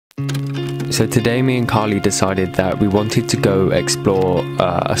So today me and Carly decided that we wanted to go explore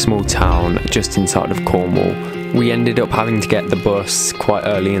a small town just inside of Cornwall. We ended up having to get the bus quite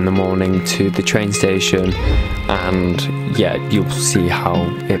early in the morning to the train station, and yeah, you'll see how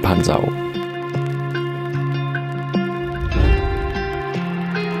it pans out.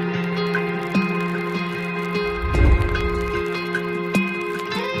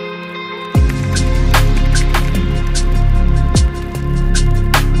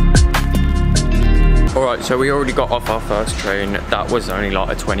 Alright, so we already got off our first train. That was only like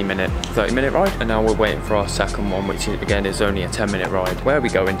a 30-minute ride, and now we're waiting for our second one, which again is only a 10-minute ride. Where are we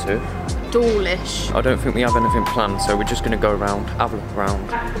going to? Dawlish. I don't think we have anything planned, so we're just going to go around, have a look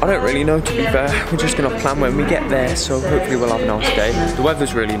around. I don't really know, to be fair. We're just going to plan when we get there, so hopefully we'll have a nice day. The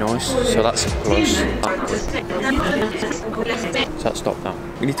weather's really nice, so that's a plus. So that's stopped now.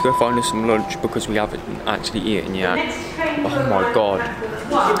 We need to go find us some lunch because we haven't actually eaten yet. Oh my god.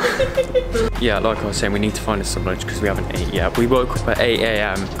 Yeah, like I was saying, we need to find us some lunch because we haven't eaten yet. We woke up at 8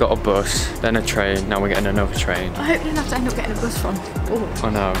 AM, got a bus, then a train, now we're getting another train. I hope we don't have to end up getting a bus from. Ooh. I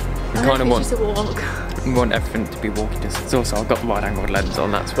know. We kind of want everything to be walking distance. Also, I've got the wide angle lens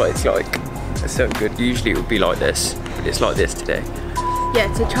on, that's what it's like. It's so good. Usually it would be like this, but it's like this today.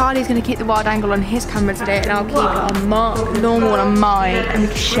 Yeah, so Charlie's going to keep the wide angle on his camera today, and I'll keep it on normal on mine, and we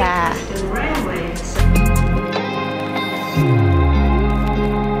can share.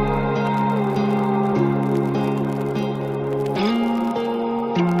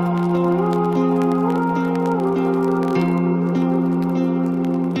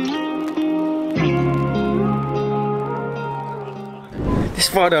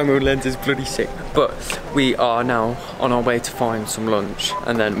 This wide angle lens is bloody sick, but we are now on our way to find some lunch,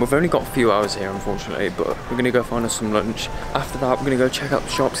 and then we've only got a few hours here unfortunately, but we're gonna go find us some lunch. After that we're gonna go check out the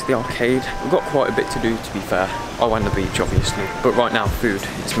shops, the arcade. We've got quite a bit to do, to be fair. Oh, and the beach obviously, but right now food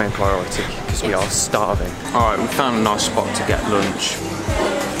is main priority because we are starving. Alright, we found a nice spot to get lunch.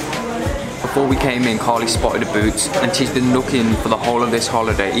 Before we came in, Carly spotted a Boots, and she's been looking for the whole of this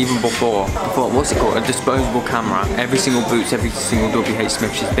holiday, even before, what's it called, a disposable camera. Every single Boots, every single WH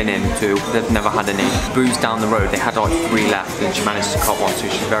Smith she's been into, they've never had any. Boots down the road, they had like 3 left, and she managed to cop one, so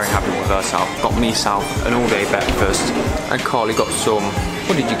she's very happy with herself. Got me South an all-day breakfast, and Carly got some,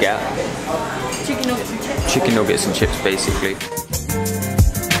 what did you get? Chicken nuggets and chips. Chicken nuggets and chips, basically.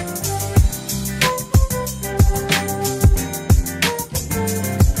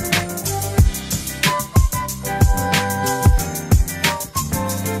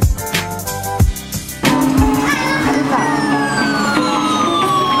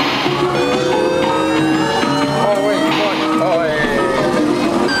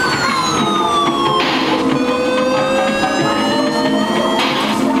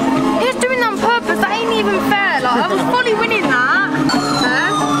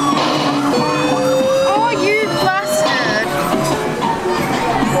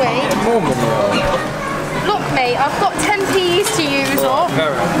 I've got 10p's to use up.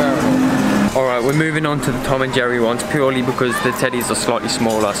 Alright, we're moving on to the Tom and Jerry ones purely because the teddies are slightly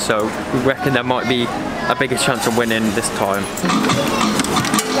smaller, so we reckon there might be a bigger chance of winning this time.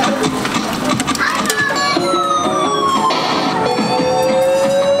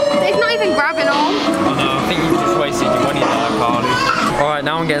 It's not even grabbing on. I know, I think you've just wasted your money there, Carly. Alright,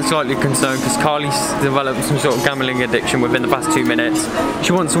 now I'm getting slightly concerned because Carly's developed some sort of gambling addiction within the past 2 minutes.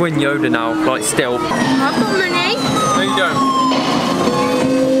 She wants to win Yoda now, like still. I've got money. No, you don't.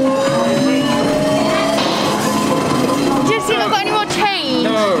 Do you see if I've got any more change?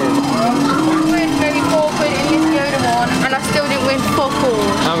 No. I win maybe 4 quid in this Yoda one, and I still didn't win fuck all.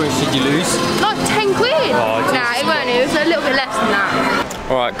 How much did you lose? Like 10 quid. Oh, nah, it weren't. It was a little bit less than that.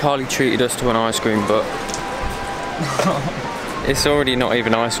 Alright, Carly treated us to an ice cream, but it's already not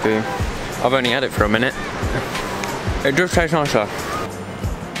even ice cream. I've only had it for a minute. It does taste nicer.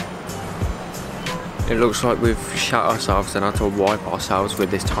 It looks like we've shat ourselves and had to wipe ourselves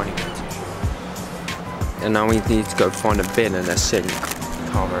with this tiny bit. And now we need to go find a bin and a sink.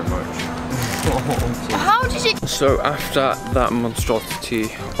 Can't very much. How did you... So after that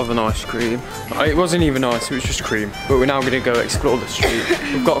monstrosity of an ice cream, it wasn't even ice, it was just cream. But we're now going to go explore the street.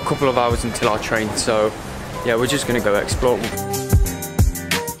 We've got a couple of hours until our train, so yeah, we're just going to go explore.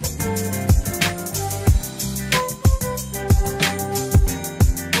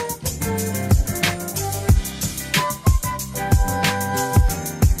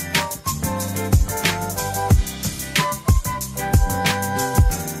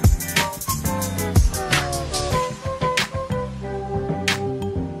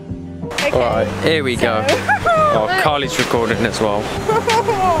 Alright, here we go. Oh, Carly's recording as well.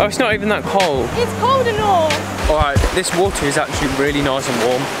 Oh, it's not even that cold. It's cold and all. Alright, this water is actually really nice and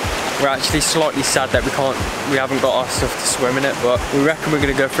warm. We're actually slightly sad that we haven't got our stuff to swim in it, but we reckon we're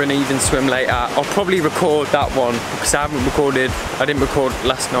gonna go for an even swim later. I'll probably record that one because I didn't record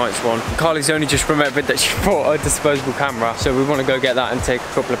last night's one. Carly's only just remembered that she brought a disposable camera, so we want to go get that and take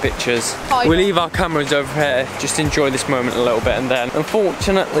a couple of pictures. We'll leave our cameras over here, just enjoy this moment a little bit, and then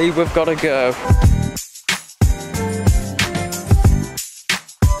unfortunately we've got to go.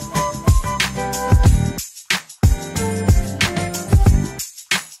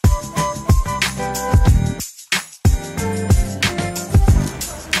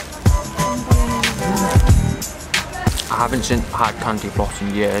 I haven't had candy floss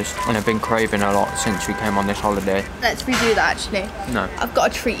in years, and I've been craving a lot since we came on this holiday. Let's redo that actually. No. I've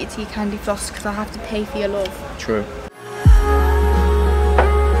got to treat you to your candy floss because I have to pay for your love. True.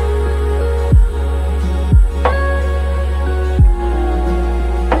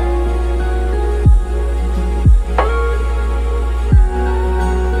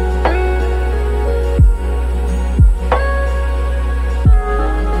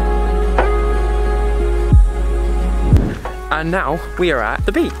 And now we are at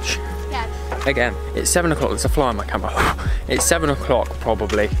the beach. Yeah. Again, it's 7 o'clock. There's a fly on my camera. It's 7 o'clock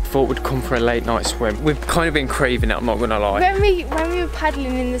probably. Thought we'd come for a late night swim. We've kind of been craving it, I'm not gonna lie. When we were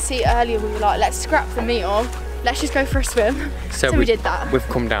paddling in the sea earlier, we were like, let's scrap the meal. Let's just go for a swim. So we did that. We've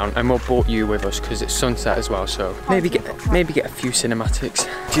come down and we'll brought you with us because it's sunset as well. So maybe get a few cinematics.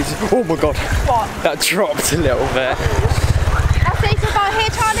 Jesus. Oh my God. What? That dropped a little bit. I'll say something about here,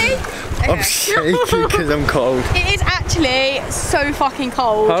 Charlie. Okay. I'm shaking because I'm cold. It is actually so fucking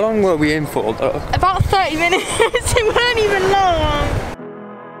cold. How long were we in for though? About 30 minutes. It weren't even long.